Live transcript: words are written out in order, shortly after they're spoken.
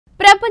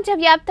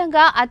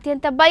ప్రపంచవ్యాప్తంగా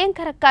అత్యంత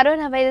భయంకర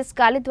కరోనా వైరస్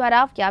గాలి ద్వారా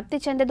వ్యాప్తి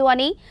చెందదు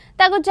అని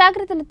తగు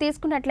జాగ్రత్తలు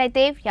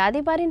తీసుకున్నట్లయితే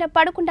వ్యాధి బారిన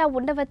పడకుండా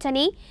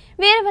ఉండవచ్చని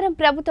వీరవరం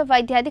ప్రభుత్వ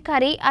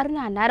వైద్యాధికారి అరుణ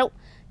అన్నారు.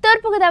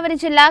 తూర్పుగోదావరి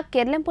జిల్లా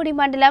కెర్లంపూడి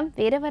మండలం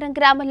వీరవరం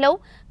గ్రామంలో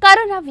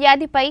కరోనా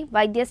వ్యాధిపై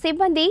వైద్య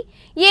సిబ్బంది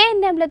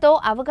ఏఎన్ఎంలతో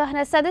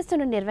అవగాహన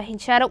సదస్సును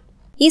నిర్వహించారు.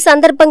 ఈ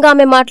సందర్భంగా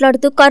ఆమె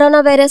మాట్లాడుతూ కరోనా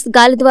వైరస్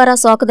గాలి ద్వారా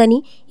సోకదని,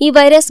 ఈ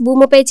వైరస్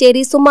భూమిపై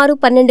చేరి సుమారు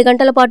 12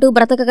 గంటల పాటు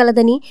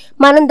బ్రతకగలదని,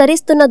 మనం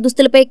ధరిస్తున్న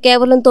దుస్తులపై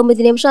కేవలం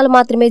 9 నిమిషాలు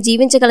మాత్రమే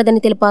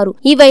జీవించగలదని తెలిపారు.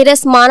 ఈ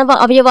వైరస్ మానవ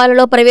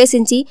అవయవాలలో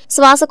ప్రవేశించి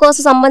శ్వాసకోశ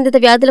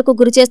సంబంధిత వ్యాధులకు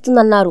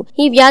గురిచేస్తుందన్నారు.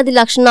 ఈ వ్యాధి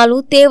లక్షణాలు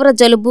తీవ్ర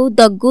జలుబు,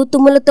 దగ్గు,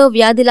 తుమ్ములతో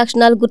వ్యాధి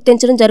లక్షణాలు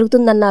గుర్తించడం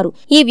జరుగుతుందన్నారు.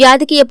 ఈ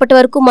వ్యాధికి ఇప్పటి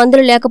వరకు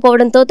మందులు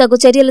లేకపోవడంతో తగు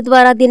చర్యల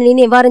ద్వారా దీనిని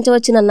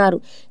నివారించవచ్చునన్నారు.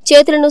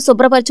 చేతులను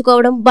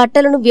శుభ్రపరచుకోవడం,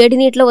 బట్టలను వేడి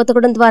నీటిలో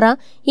ఉతకడం ద్వారా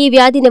ఈ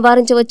వ్యాధి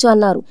నివారించవచ్చు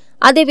అన్నారు.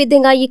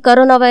 అదేవిధంగా ఈ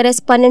కరోనా వైరస్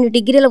 12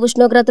 డిగ్రీల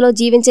ఉష్ణోగ్రతలో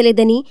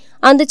జీవించలేదని,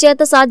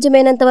 అందుచేత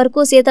సాధ్యమైనంత వరకు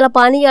శీతల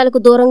పానీయాలకు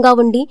దూరంగా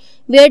ఉండి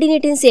వేడి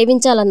నీటిని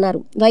సేవించాలన్నారు.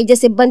 వైద్య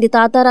సిబ్బంది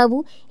తాతారావు,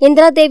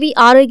 ఇంద్రాదేవి,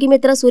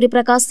 ఆరోగ్యమిత్ర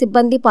సూర్యప్రకాశ్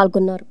సిబ్బంది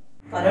పాల్గొన్నారు.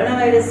 కరోనా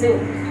వైరస్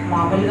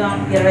మామూలుగా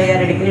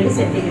 26 డిగ్రీల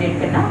సెంటీగ్రేడ్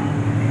కన్నా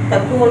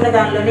తక్కువ ఉన్న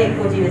దానిలోనే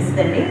ఎక్కువ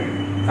జీవిస్తుంది.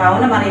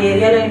 కావున మన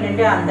ఏరియాలో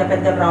ఏంటంటే అంత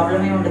పెద్ద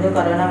ప్రాబ్లమే ఉండదు.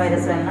 కరోనా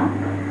వైరస్ వలన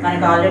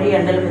మనకు ఆల్రెడీ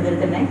ఎండలు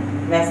కుదురుతున్నాయి,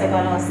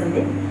 వేసవకాలం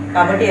వస్తుంది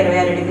కాబట్టి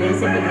 26 డిగ్రీల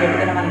సెంటీగ్రేడ్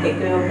కన్నా మనకి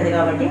ఎక్కువే ఉంటుంది.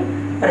 కాబట్టి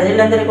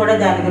ప్రజలందరూ కూడా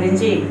దాని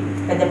గురించి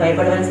పెద్ద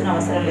భయపడవలసిన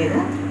అవసరం లేదు.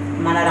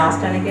 మన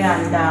రాష్ట్రానికి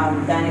అంత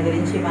దాని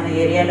గురించి మన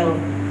ఏరియాలో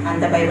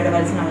అంత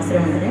భయపడవలసిన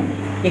అవసరం ఉంటుంది.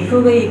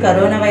 ఎక్కువగా ఈ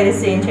కరోనా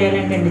వైరస్ ఏం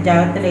చేయాలంటే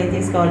జాగ్రత్తలు ఏం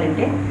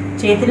తీసుకోవాలంటే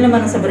చేతులను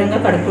మనం శుభ్రంగా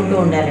కడుక్కుంటూ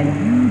ఉండాలండి.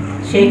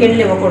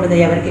 షేకెండ్లు ఇవ్వకూడదు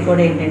ఎవరికి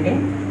కూడా. ఏంటంటే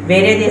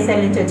వేరే దేశాల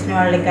నుంచి వచ్చిన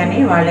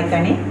వాళ్ళకి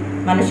కానీ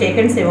మనం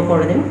షేకెండ్స్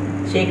ఇవ్వకూడదు.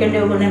 షేకెండ్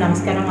ఇవ్వకుండా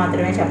నమస్కారం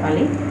మాత్రమే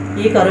చెప్పాలి.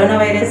 ఈ కరోనా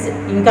వైరస్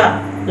ఇంకా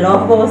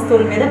లోహపు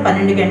వస్తువుల మీద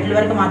 12 గంటల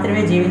వరకు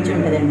మాత్రమే జీవించి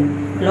ఉంటుందండి.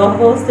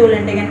 లోహపు వస్తువులు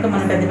అంటే కనుక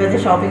మనం పెద్ద పెద్ద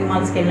షాపింగ్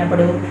మాల్స్కి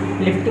వెళ్ళినప్పుడు,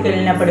 లిఫ్ట్కి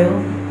వెళ్ళినప్పుడు,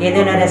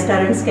 ఏదైనా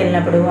రెస్టారెంట్స్కి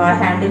వెళ్ళినప్పుడు ఆ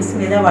హ్యాండిల్స్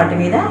మీద వాటి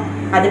మీద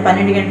అది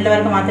 12 గంటల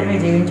వరకు మాత్రమే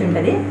జీవించి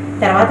ఉంటుంది,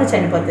 తర్వాత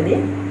చనిపోతుంది.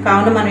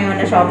 కావున మనం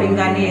ఏమైనా షాపింగ్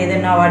కానీ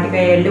ఏదైనా వాటికి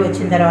వెళ్ళి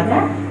వచ్చిన తర్వాత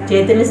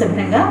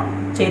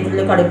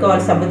చేతులు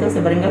కడుక్కోవాలి, సబ్బుతో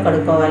శుభ్రంగా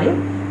కడుక్కోవాలి.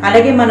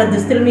 అలాగే మన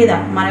దుస్తుల మీద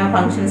మనం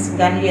ఫంక్షన్స్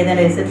కానీ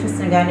ఏదైనా రిసెప్షన్స్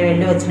కానీ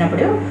వెళ్ళి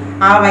వచ్చినప్పుడు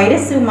ఆ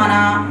వైరస్ మన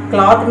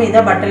క్లాత్ మీద,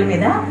 బట్టల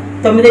మీద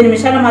 9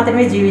 నిమిషాలు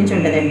మాత్రమే జీవించి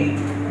ఉంటుందండి.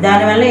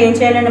 దానివల్ల ఏం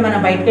చేయాలంటే మనం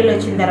బయటకు వెళ్ళి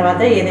వచ్చిన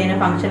తర్వాత ఏదైనా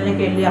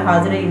ఫంక్షన్లకి వెళ్ళి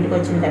హాజరై ఇంటికి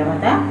వచ్చిన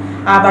తర్వాత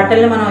ఆ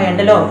బట్టలను మనం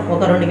ఎండలో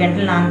ఒక 2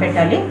 గంటలు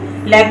నానబెట్టాలి,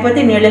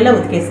 లేకపోతే నీళ్ళల్లో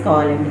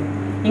ఉతికేసుకోవాలండి.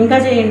 ఇంకా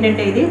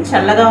ఏంటంటే ఇది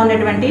చల్లగా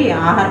ఉన్నటువంటి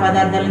ఆహార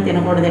పదార్థాలను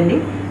తినకూడదండి.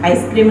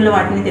 ఐస్ క్రీములు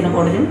వాటిని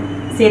తినకూడదు.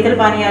 శీతల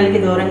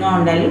పానీయాలకి దూరంగా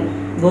ఉండాలి.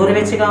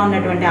 గోరువెచ్చగా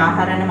ఉన్నటువంటి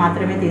ఆహారాన్ని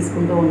మాత్రమే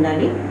తీసుకుంటూ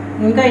ఉండాలి.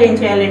 ఇంకా ఏం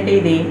చేయాలంటే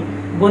ఇది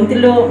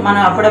గొంతులో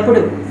మనం అప్పుడప్పుడు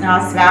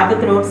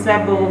థ్రోట్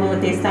స్వాబ్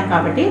తీస్తాం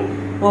కాబట్టి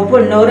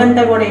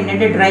నోరంతా కూడా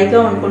ఏంటంటే డ్రైగా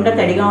ఉండకుండా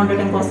తడిగా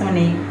ఉండటం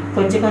కోసమని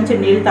కొంచెం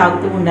నీళ్ళు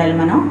తాగుతూ ఉండాలి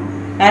మనం.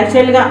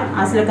 యాక్చువల్గా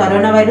అసలు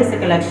కరోనా వైరస్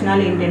యొక్క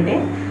లక్షణాలు ఏంటంటే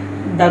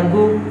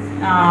దగ్గు,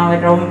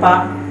 రొంప,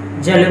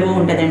 జలుబు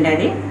ఉంటుందండి.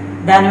 అది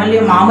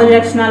దానివల్ల మామూలు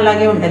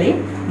లక్షణాలలాగే ఉంటుంది,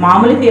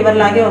 మామూలు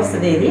ఫీవర్ లాగే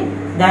వస్తుంది. ఇది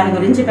దాని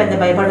గురించి పెద్ద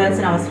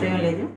భయపడాల్సిన అవసరం లేదు.